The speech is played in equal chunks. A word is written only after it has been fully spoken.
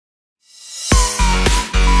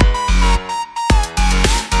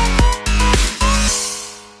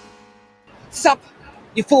Sup,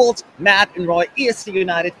 you fools, Matt and Roy, ESC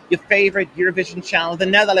United, your favorite Eurovision channel, the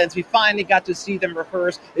Netherlands. We finally got to see them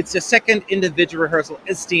rehearse. It's the second individual rehearsal.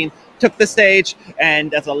 S10 took the stage,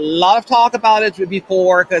 and there's a lot of talk about it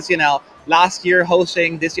before because, you know, last year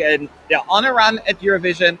hosting, this year, and they're on a run at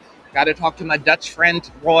Eurovision. Got to talk to my Dutch friend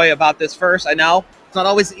Roy about this first. I know it's not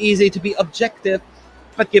always easy to be objective,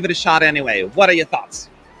 but give it a shot anyway. What are your thoughts?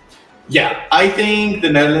 Yeah, I think the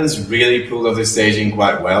Netherlands really pulled off the staging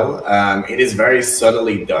quite well. It is very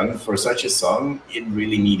subtly done for such a song. It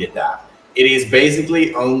really needed that. It is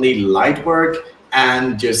basically only light work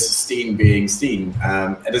and just steam being steam.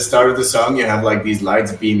 At the start of the song, you have like these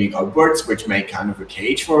lights beaming upwards, which make kind of a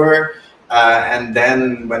cage for her. And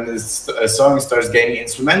then when the song starts gaining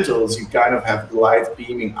instrumentals, you kind of have the lights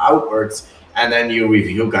beaming outwards, and then you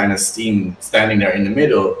reveal kind of steam standing there in the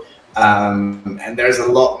middle. And there's a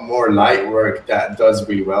lot more light work that does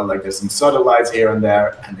really well. Like there's some subtle lights here and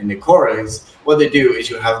there. And in the chorus, what they do is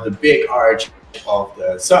you have the big arch of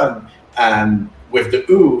the sun, and with the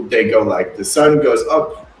ooh, they go like the sun goes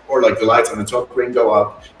up, or like the lights on the top ring go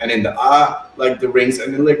up, and in the ah, like the rings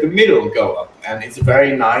and then like the middle go up. And it's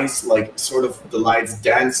very nice, like sort of the lights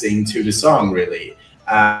dancing to the song, really.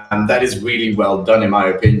 That is really well done, in my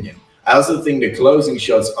opinion. I also think the closing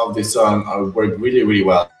shots of this song work really, really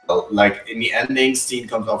well. Like in the ending, Steen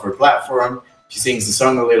comes off her platform, she sings the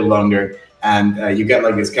song a little longer, and you get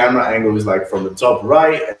like this camera angle is like from the top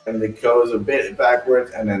right, and it goes a bit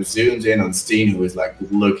backward, and then zooms in on Steen, who is like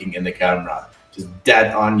looking in the camera, just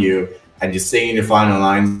dead on you, and just singing the final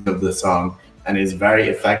lines of the song. And it's very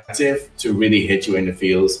effective to really hit you in the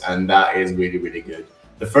feels, and that is really, really good.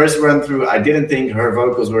 The first run through, I didn't think her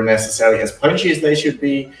vocals were necessarily as punchy as they should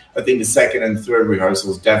be. I think the second and third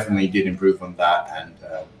rehearsals definitely did improve on that. And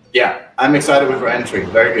yeah, I'm excited with her entry.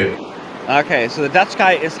 Very good. Okay, so the Dutch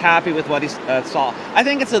guy is happy with what he saw. I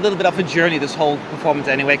think it's a little bit of a journey, this whole performance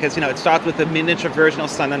anyway, because, you know, it starts with the miniature version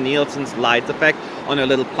of Sanna Nielsen's light effect on a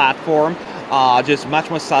little platform. Just much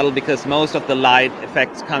more subtle because most of the light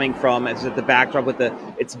effects coming from it's at the backdrop with the,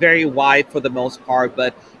 it's very wide for the most part,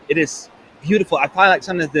 but it is beautiful. I find like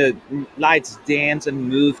sometimes the lights dance and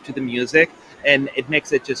move to the music, and it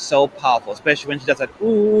makes it just so powerful, especially when she does that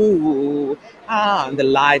ooh, ah, and the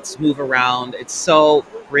lights move around. It's so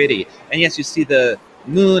pretty. And yes, you see the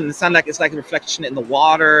moon and the sun, like it's like a reflection in the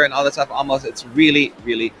water and all that stuff almost. It's really,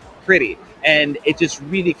 really pretty. And it just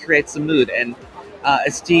really creates the mood. And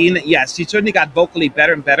S10, yes, she certainly got vocally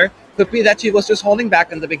better and better. Could be that she was just holding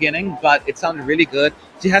back in the beginning, but it sounded really good.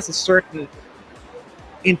 She has a certain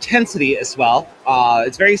intensity as well.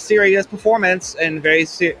 It's very serious performance and very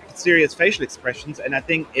serious facial expressions, and I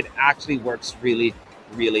think it actually works really,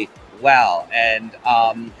 really well. And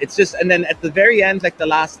it's just, and then at the very end, like the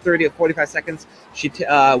last 30 or 45 seconds, she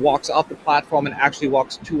walks off the platform and actually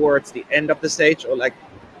walks towards the end of the stage, or like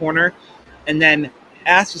corner, and then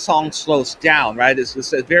as the song slows down, right,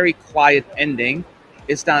 it's a very quiet ending.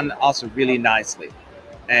 It's done also really nicely,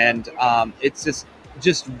 and it's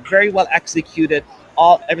just very well executed.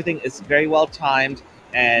 Everything is very well timed,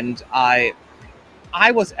 and I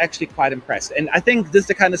was actually quite impressed. And I think this is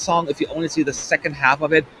the kind of song, if you only see the second half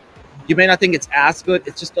of it, you may not think it's as good.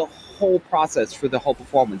 It's just the whole process for the whole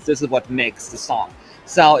performance. This is what makes the song.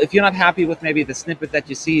 So if you're not happy with maybe the snippet that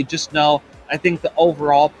you see, just know I think the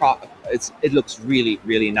overall it looks really,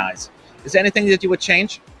 really nice. Is there anything that you would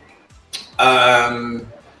change?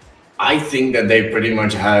 I think that they pretty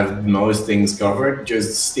much have most things covered.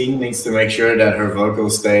 Just Steen needs to make sure that her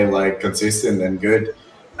vocals stay like consistent and good.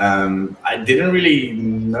 I didn't really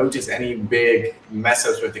notice any big mess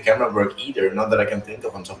ups with the camera work either, not that I can think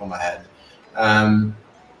of on top of my head.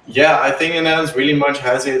 Yeah, I think Anels really much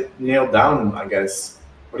has it nailed down, I guess.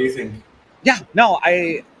 What do you think? Yeah, no,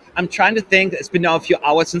 I'm trying to think. It's been now a few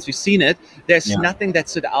hours since we've seen it. There's nothing that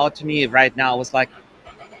stood out to me right now. It was like,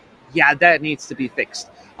 yeah, that needs to be fixed.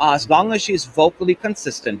 As long as she's vocally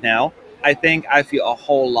consistent now, I think I feel a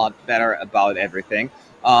whole lot better about everything.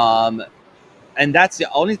 And that's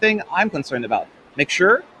the only thing I'm concerned about. Make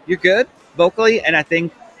sure you're good vocally, and I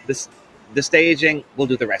think the staging will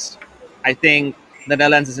do the rest. I think the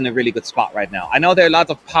Netherlands is in a really good spot right now. I know there are lots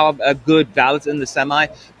of good ballads in the semi,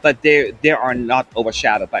 but they are not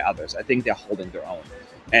overshadowed by others. I think they're holding their own,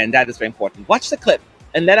 and that is very important. Watch the clip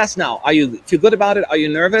and let us know. Are you feel good about it? Are you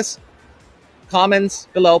nervous? Comments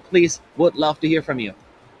below, please. Would love to hear from you.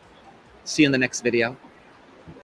 See you in the next video.